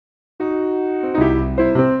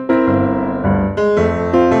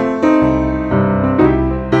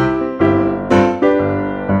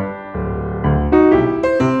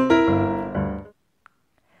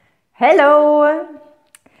Hello!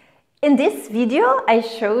 In this video I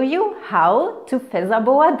show you how to Feather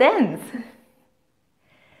Boa dance.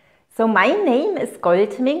 So my name is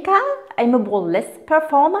GoldMinka, I'm a burlesque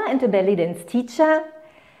performer and a belly dance teacher.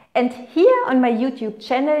 And here on my YouTube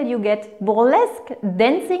channel you get burlesque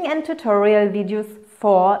dancing and tutorial videos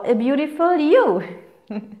for a beautiful you.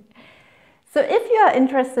 So if you are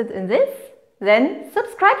interested in this, then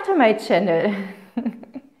subscribe to my channel.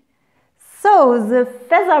 So the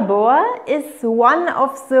Feather Boa is one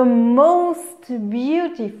of the most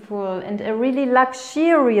beautiful and a really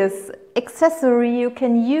luxurious accessory you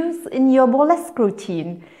can use in your burlesque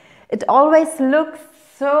routine. It always looks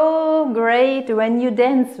so great when you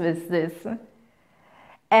dance with this.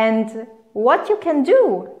 And what you can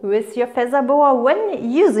do with your Feather Boa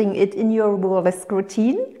when using it in your burlesque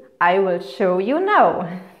routine, I will show you now.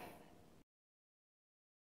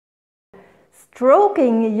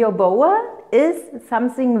 Stroking your boa is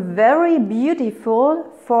something very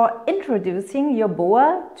beautiful for introducing your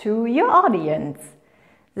boa to your audience.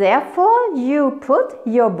 Therefore, you put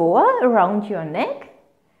your boa around your neck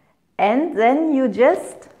and then you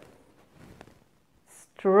just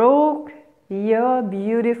stroke your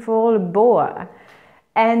beautiful boa.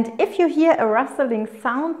 And if you hear a rustling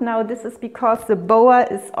sound now, this is because the boa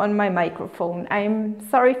is on my microphone. I'm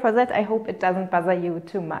sorry for that. I hope it doesn't bother you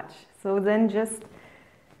too much. So then just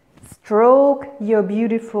stroke your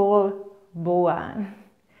beautiful boa.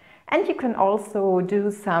 And you can also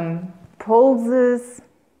do some poses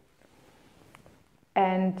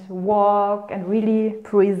and walk and really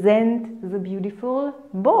present the beautiful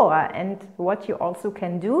boa. And what you also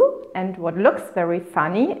can do, and what looks very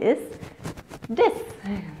funny, is this.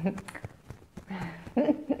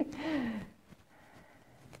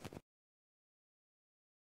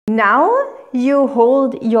 Now you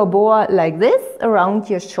hold your boa like this around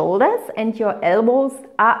your shoulders and your elbows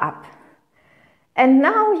are up. And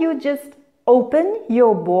now you just open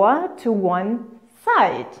your boa to one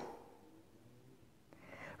side.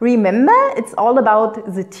 Remember, it's all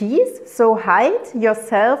about the teeth, so hide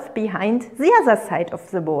yourself behind the other side of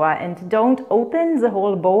the boa and don't open the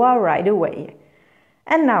whole boa right away.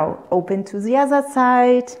 And now open to the other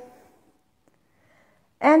side.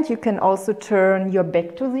 And you can also turn your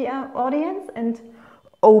back to the audience and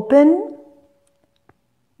open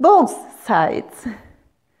both sides.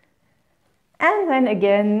 And then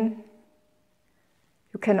again,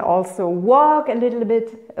 you can also walk a little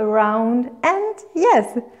bit around, and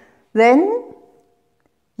yes, then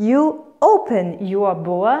you open your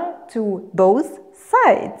boa to both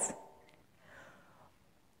sides.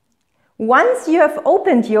 Once you have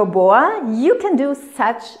opened your boa, you can do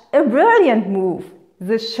such a brilliant move,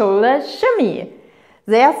 the shoulder shimmy.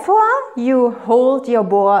 Therefore, you hold your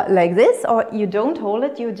boa like this, or you don't hold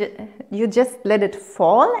it, you just let it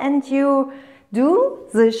fall and you do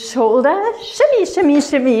the shoulder shimmy, shimmy,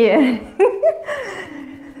 shimmy.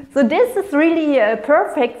 So this is really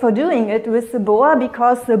perfect for doing it with the boa,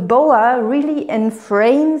 because the boa really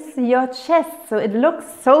enframes your chest. So it looks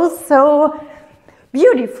so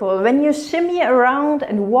beautiful when you shimmy around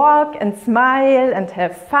and walk and smile and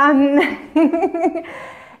have fun.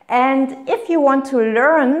 And if you want to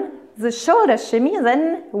learn the shoulder shimmy,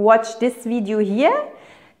 then watch this video here.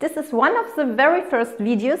 This is one of the very first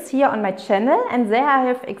videos here on my channel, and there I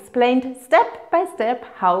have explained step by step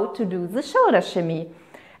how to do the shoulder shimmy.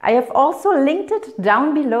 I have also linked it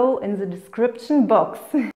down below in the description box.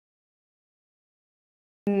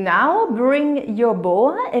 Now bring your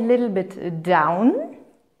boa a little bit down,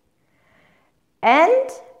 and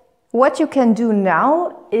what you can do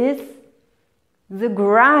now is the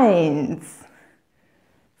grinds.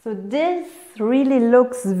 So this really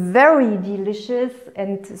looks very delicious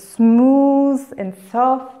and smooth and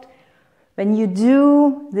soft when you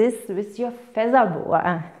do this with your Feather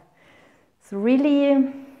Boa. So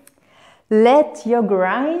really let your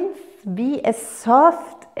grinds be as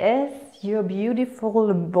soft as your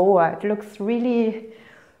beautiful boa. It looks really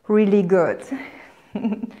good.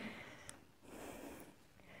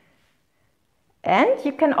 And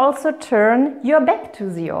you can also turn your back to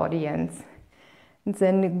the audience and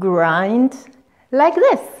then grind like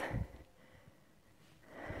this.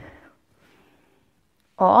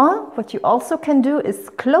 Or what you also can do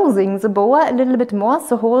is closing the boa a little bit more,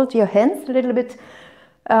 so hold your hands a little bit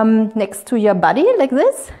next to your body like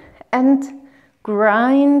this and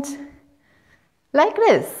grind like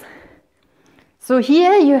this. So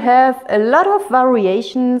here you have a lot of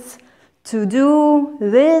variations to do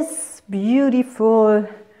this beautiful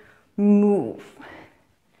move.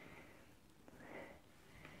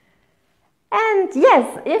 And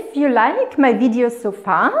yes, if you like my videos so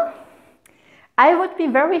far, I would be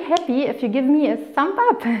very happy if you give me a thumb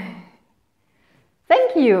up.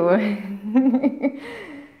 Thank you.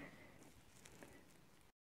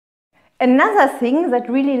 Another thing that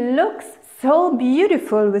really looks so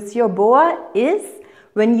beautiful with your boa is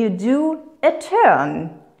when you do a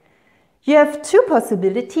turn. You have two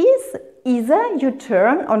possibilities. Either you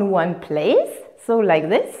turn on one place, so like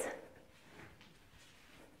this,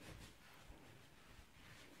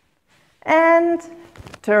 and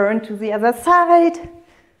turn to the other side,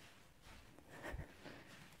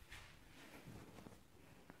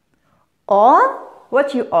 or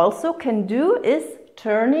what you also can do is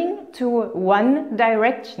turning to one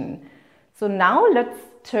direction. So now let's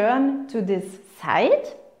turn to this side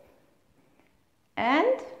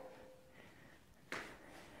and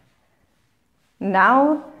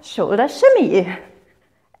now shoulder shimmy.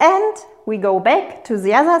 And we go back to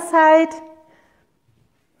the other side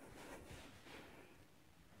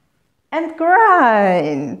and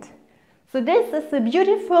grind. So this is a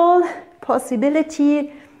beautiful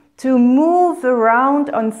possibility to move around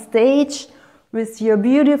on stage with your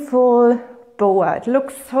beautiful boa. It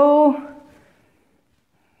looks so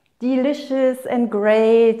delicious and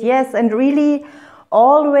great. Yes, and really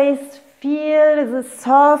always feel the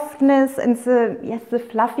softness and the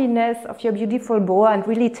fluffiness of your beautiful boa, and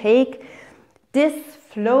really take this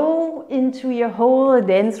flow into your whole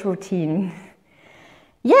dance routine.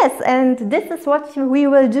 Yes, and this is what we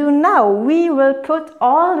will do now. We will put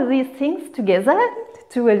all these things together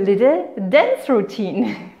to a little dance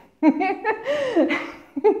routine.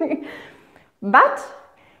 But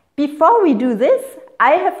before we do this,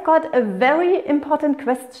 I have got a very important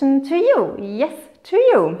question to you. Yes, to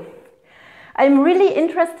you. I'm really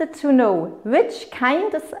interested to know which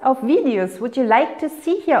kind of videos would you like to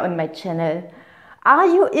see here on my channel. Are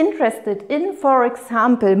you interested in, for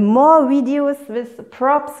example, more videos with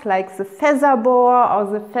props like the feather boa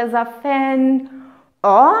or the feather fan?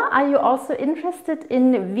 Or are you also interested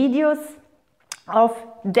in videos of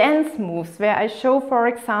dance moves where I show, for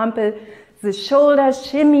example, the shoulder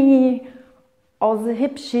shimmy or the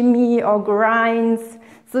hip shimmy or grinds?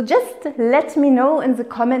 So just let me know in the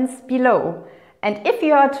comments below. And if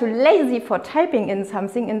you are too lazy for typing in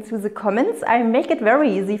something into the comments, I make it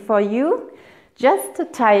very easy for you. Just to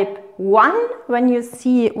type 1 when you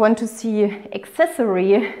want to see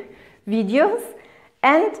accessory videos,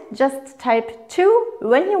 and just type 2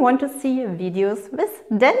 when you want to see videos with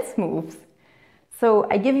dance moves. So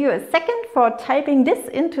I give you a second for typing this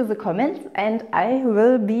into the comments, and I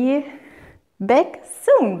will be back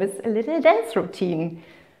soon with a little dance routine.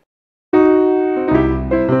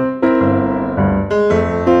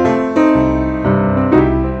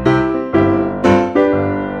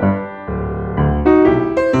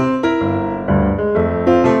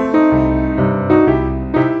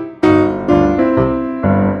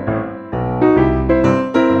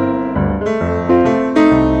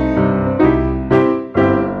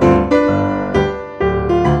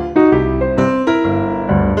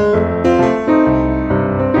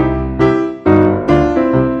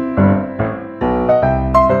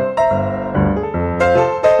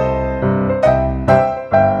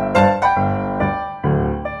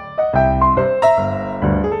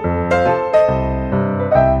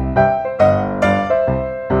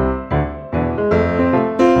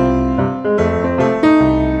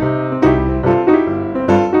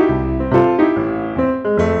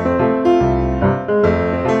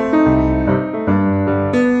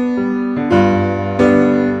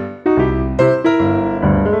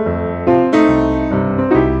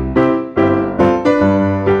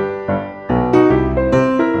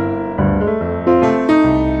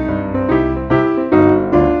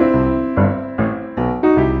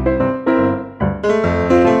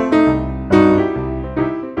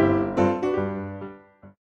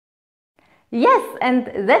 Yes,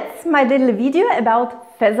 and that's my little video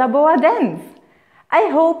about Feather Boa dance. I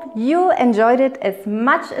hope you enjoyed it as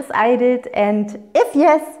much as I did, and if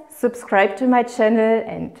yes, subscribe to my channel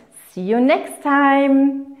and see you next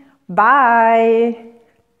time. Bye!